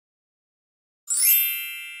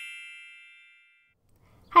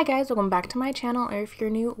Hi guys, welcome back to my channel, or if you're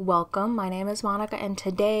new, welcome. My name is Monica and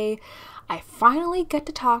today I finally get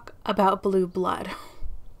to talk about Blue Blood.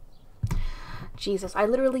 Jesus, I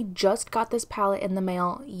literally just got this palette in the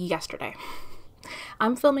mail yesterday.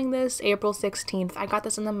 I'm filming this April 16th. I got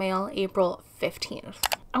this in the mail April 15th.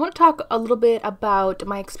 I want to talk a little bit about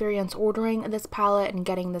my experience ordering this palette and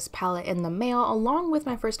getting this palette in the mail, along with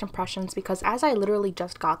my first impressions, because as I literally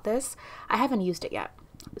just got this, I haven't used it yet.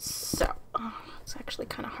 So, it's actually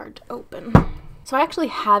kind of hard to open. So I actually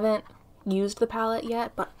haven't used the palette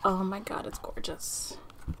yet, but oh my god, it's gorgeous.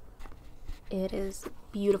 It is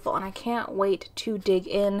beautiful and I can't wait to dig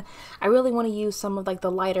in. I really want to use some of like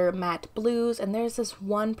the lighter matte blues, and there's this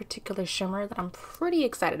one particular shimmer that I'm pretty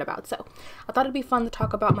excited about. So I thought it'd be fun to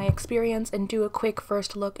talk about my experience and do a quick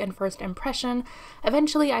first look and first impression.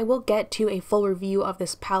 Eventually I will get to a full review of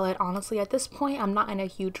this palette. Honestly, at this point I'm not in a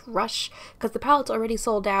huge rush because the palette's already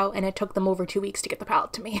sold out and it took them over 2 weeks to get the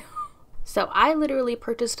palette to me. So I literally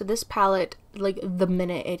purchased this palette like the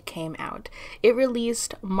minute it came out. It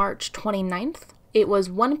released March 29th. It was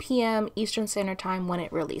 1 p.m. Eastern Standard Time when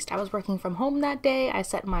it released. I was working from home that day. I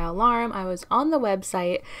set my alarm. I was on the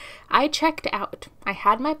website. I checked out. I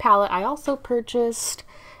had my palette. I also purchased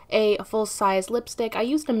a full-size lipstick. I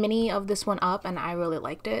used a mini of this one up and I really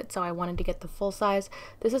liked it, so I wanted to get the full size.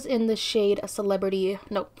 This is in the shade This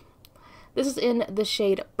is in the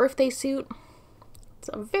shade Birthday Suit. It's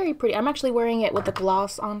very pretty. I'm actually wearing it with the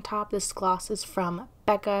gloss on top. This gloss is from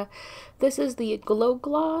Becca. This is the Glow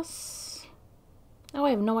Gloss. Oh,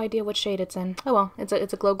 I have no idea what shade it's in. Oh well, it's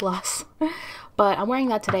a glow gloss. But I'm wearing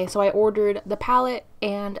that today, so I ordered the palette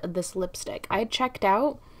and this lipstick. I checked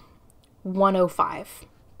out 1:05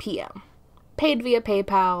 p.m. Paid via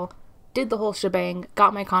PayPal, did the whole shebang,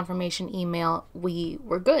 got my confirmation email. We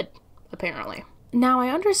were good, apparently. Now, I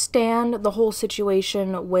understand the whole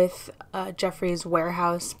situation with Jeffree's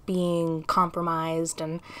warehouse being compromised,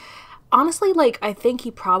 and honestly, like, I think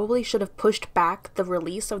he probably should have pushed back the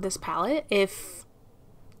release of this palette if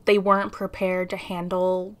they weren't prepared to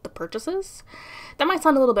handle the purchases. That might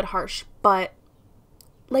sound a little bit harsh, but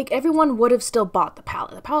like, everyone would have still bought the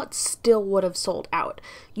palette. The palette still would have sold out.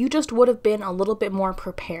 You just would have been a little bit more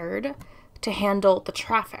prepared to handle the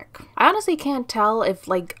traffic. I honestly can't tell if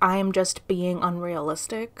like I'm just being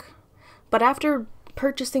unrealistic, but after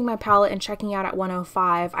purchasing my palette and checking out at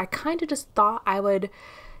 1:05, I kind of just thought I would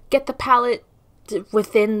get the palette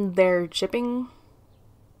within their shipping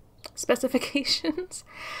specifications.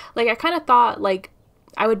 Like, I kind of thought like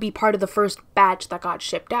I would be part of the first batch that got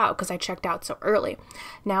shipped out because I checked out so early.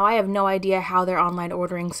 Now, I have no idea how their online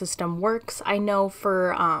ordering system works. I know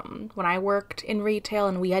for when I worked in retail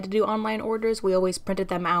and we had to do online orders, we always printed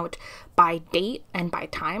them out by date and by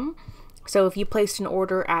time. So if you placed an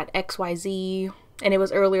order at XYZ and it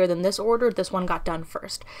was earlier than this order, this one got done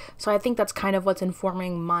first. So I think that's kind of what's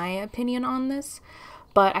informing my opinion on this.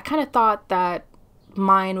 But I kind of thought that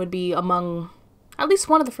mine would be among at least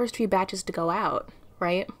one of the first few batches to go out,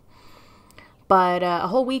 right? But a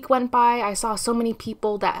whole week went by. I saw so many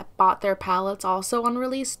people that bought their palettes also on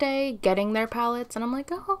release day, getting their palettes, and I'm like,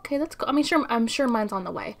 oh, okay, that's cool. I mean, I'm sure mine's on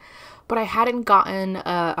the way, but I hadn't gotten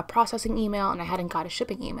a processing email and I hadn't got a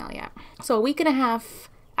shipping email yet. So a week and a half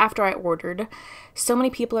after I ordered, so many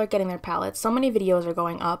people are getting their palettes, so many videos are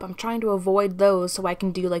going up. I'm trying to avoid those so I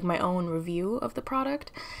can do like my own review of the product,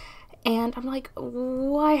 and I'm like,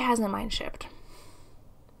 why hasn't mine shipped?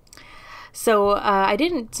 So I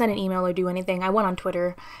didn't send an email or do anything. I went on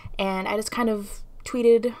Twitter and I just kind of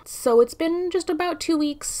tweeted. So it's been just about 2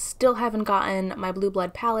 weeks, still haven't gotten my Blue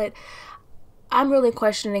Blood palette. I'm really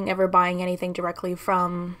questioning ever buying anything directly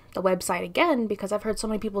from the website again, because I've heard so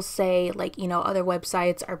many people say, like, you know, other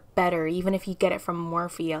websites are better. Even if you get it from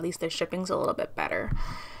Morphe, at least their shipping's a little bit better.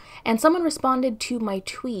 And someone responded to my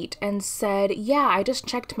tweet and said, yeah, I just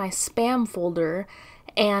checked my spam folder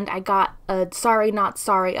and I got a sorry not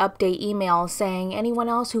sorry update email saying anyone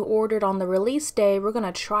else who ordered on the release day, we're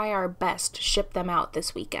gonna try our best to ship them out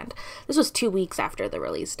this weekend. This was 2 weeks after the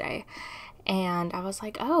release day. And I was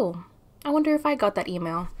like, oh, I wonder if I got that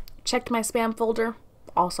email. Checked my spam folder,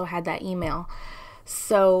 also had that email.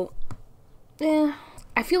 So,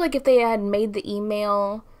 I feel like if they had made the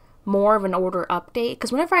email more of an order update,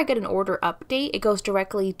 because whenever I get an order update, it goes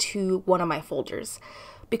directly to one of my folders.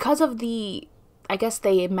 Because of the, I guess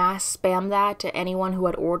they mass spam that to anyone who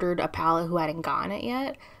had ordered a palette who hadn't gotten it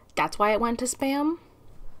yet. That's why it went to spam.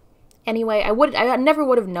 Anyway, I never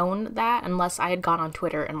would have known that unless I had gone on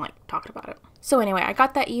Twitter and like talked about it. So anyway, I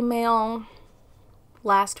got that email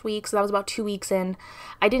last week, so that was about 2 weeks in.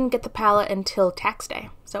 I didn't get the palette until tax day.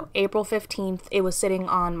 So April 15th, it was sitting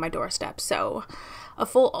on my doorstep. So a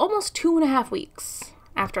full almost 2.5 weeks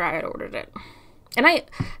after I had ordered it. And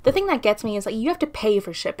the thing that gets me is like you have to pay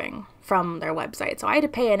for shipping from their website. So I had to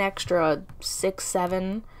pay an extra $6,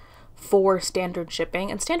 $7 for standard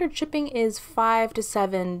shipping. And standard shipping is 5 to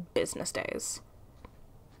 7 business days.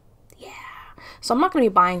 Yeah. So I'm not going to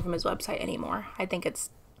be buying from his website anymore. I think it's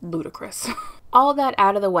ludicrous. All that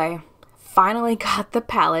out of the way. Finally got the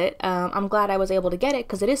palette. I'm glad I was able to get it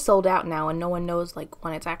because it is sold out now and no one knows like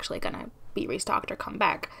when it's actually going to be restocked or come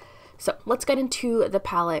back. So let's get into the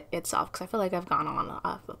palette itself because I feel like I've gone on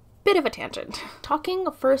a bit of a tangent. Talking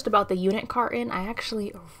first about the unit carton, I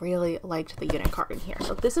actually really liked the unit carton here.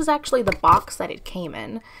 So this is actually the box that it came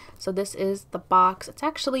in. So this is the box. It's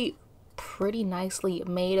actually pretty nicely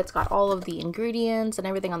made. It's got all of the ingredients and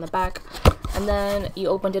everything on the back. And then you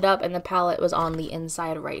opened it up and the palette was on the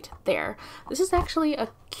inside right there. This is actually a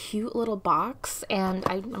cute little box and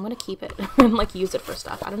I'm going to keep it and like use it for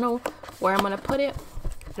stuff. I don't know where I'm going to put it.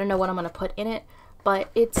 I don't know what I'm going to put in it, but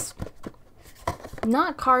it's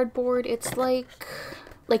not cardboard. It's like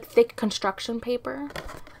thick construction paper.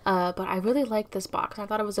 But I really like this box. I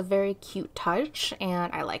thought it was a very cute touch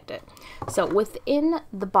and I liked it. So within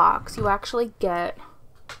the box, you actually get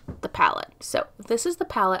the palette. So this is the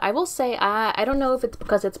palette. I will say, I don't know if it's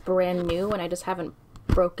because it's brand new and I just haven't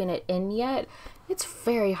broken it in yet. It's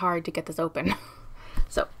very hard to get this open.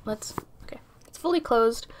 So okay, it's fully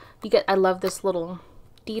closed. I love this little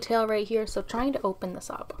detail right here. So trying to open this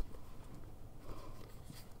up.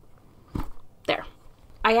 There.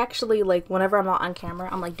 I actually, like, whenever I'm not on camera,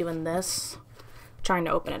 I'm like doing this, trying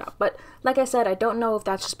to open it up. But like I said, I don't know if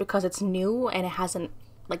that's just because it's new and it hasn't,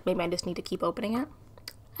 like, maybe I just need to keep opening it.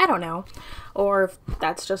 I don't know. Or if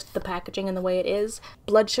that's just the packaging and the way it is.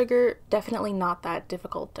 Blood sugar, definitely not that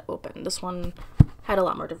difficult to open. This one had a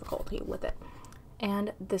lot more difficulty with it.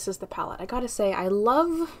 And this is the palette. I gotta say, I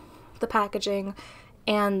love the packaging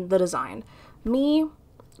and the design.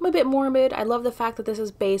 I'm a bit morbid. I love the fact that this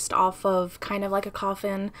is based off of kind of like a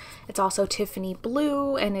coffin. It's also Tiffany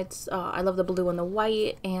blue, and I love the blue and the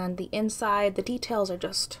white, and the inside, the details are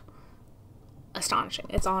just astonishing.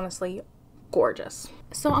 It's honestly gorgeous.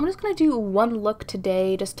 So I'm just gonna do one look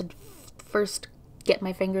today just to first get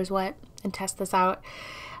my fingers wet and test this out.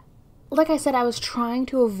 Like I said, I was trying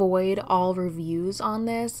to avoid all reviews on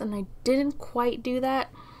this, and I didn't quite do that.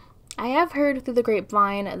 I have heard through the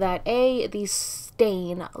grapevine that A, these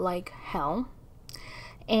stain like hell,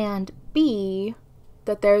 and B,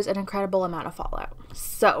 that there's an incredible amount of fallout.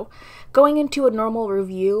 So, going into a normal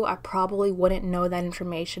review, I probably wouldn't know that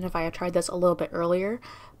information if I had tried this a little bit earlier,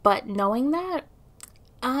 but knowing that,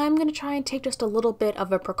 I'm going to try and take just a little bit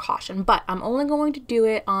of a precaution, but I'm only going to do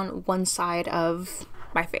it on one side of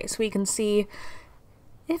my face so you can see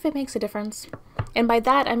if it makes a difference. And by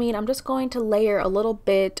that, I mean I'm just going to layer a little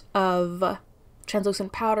bit of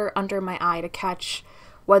translucent powder under my eye to catch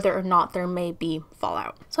whether or not there may be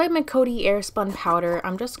fallout. So I have my Coty Airspun powder.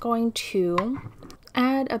 I'm just going to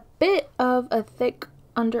add a bit of a thick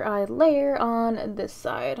under eye layer on this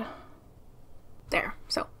side. There.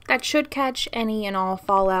 So that should catch any and all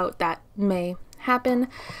fallout that may happen.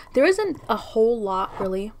 There isn't a whole lot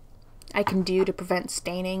really I can do to prevent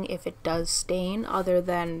staining if it does stain other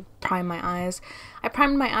than prime my eyes. I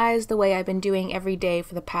primed my eyes the way I've been doing every day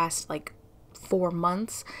for the past like 4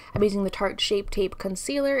 months. I'm using the Tarte Shape Tape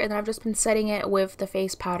Concealer and I've just been setting it with the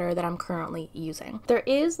face powder that I'm currently using. There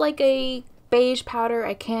is like a beige powder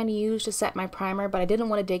I can use to set my primer, but I didn't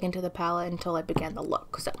want to dig into the palette until I began the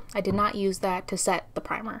look, so I did not use that to set the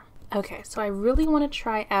primer. Okay, so I really want to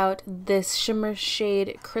try out this shimmer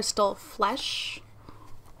shade Crystal Flesh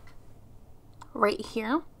right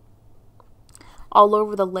here all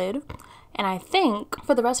over the lid, and I think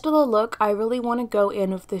for the rest of the look I really want to go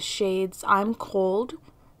in with the shades I'm Cold,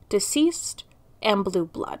 Deceased, and Blue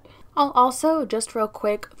Blood. I'll also just real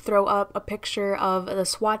quick throw up a picture of the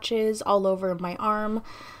swatches all over my arm.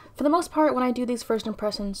 For the most part, when I do these first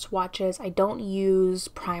impression swatches, I don't use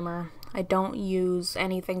primer. I don't use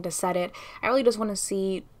anything to set it. I really just want to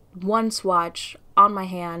see one swatch on my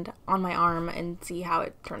hand, on my arm, and see how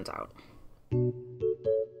it turns out.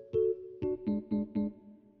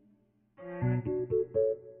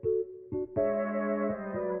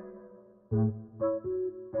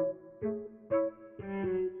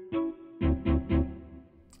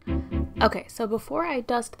 Okay, so before I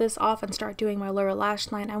dust this off and start doing my lower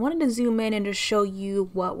lash line, I wanted to zoom in and just show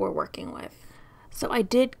you what we're working with. So I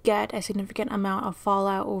did get a significant amount of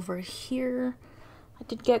fallout over here. I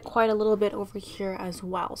did get quite a little bit over here as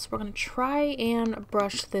well. So we're going to try and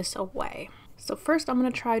brush this away. So first I'm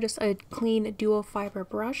going to try just a clean dual fiber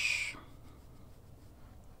brush.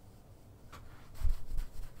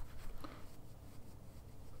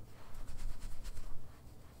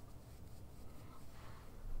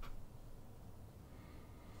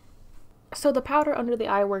 So the powder under the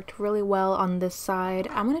eye worked really well on this side.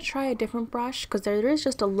 I'm going to try a different brush because there is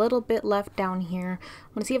just a little bit left down here.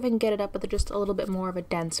 I'm going to see if I can get it up with just a little bit more of a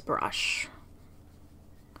dense brush.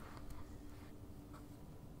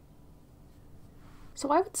 So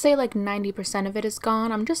I would say like 90% of it is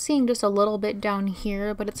gone. I'm just seeing just a little bit down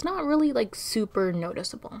here, but it's not really like super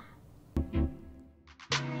noticeable.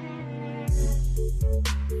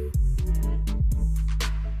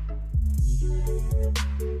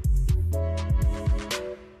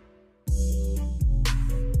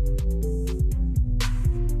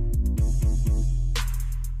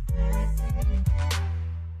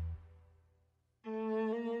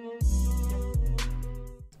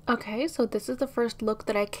 Okay, so this is the first look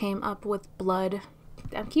that I came up with blood.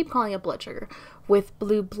 I keep calling it blood sugar. With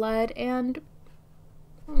blue blood, and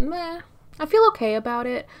meh, I feel okay about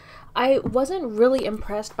it. I wasn't really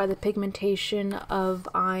impressed by the pigmentation of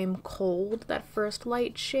I'm Cold, that first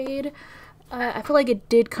light shade. I feel like it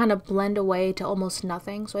did kind of blend away to almost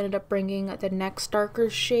nothing, so I ended up bringing the next darker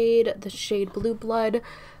shade, the shade Blue Blood,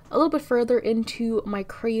 a little bit further into my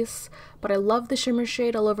crease. But I love the shimmer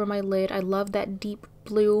shade all over my lid. I love that deep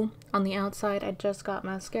blue on the outside. I just got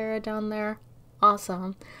mascara down there.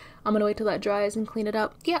 Awesome. I'm gonna wait till that dries and clean it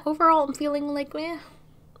up. Yeah, overall I'm feeling like meh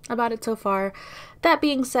about it so far. That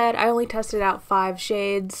being said, I only tested out 5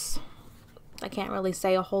 shades. I can't really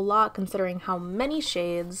say a whole lot considering how many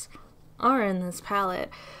shades are in this palette,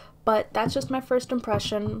 but that's just my first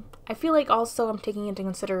impression. I feel like also I'm taking into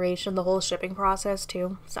consideration the whole shipping process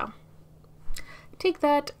too, so take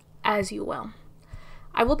that as you will.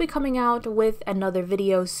 I will be coming out with another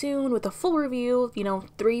video soon with a full review, you know,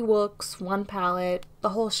 3 looks, 1 palette, the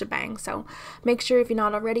whole shebang. So make sure if you're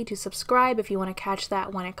not already to subscribe if you want to catch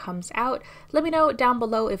that when it comes out. Let me know down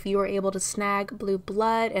below if you were able to snag Blue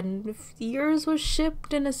Blood and if yours was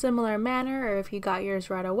shipped in a similar manner, or if you got yours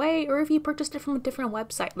right away, or if you purchased it from a different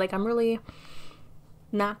website. Like, I'm really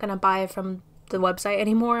not gonna buy it from the website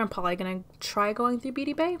anymore. I'm probably gonna try going through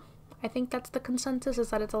Beauty Bay. I think that's the consensus, is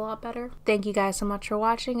that it's a lot better. Thank you guys so much for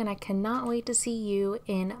watching, and I cannot wait to see you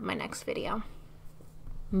in my next video.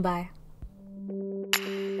 Bye.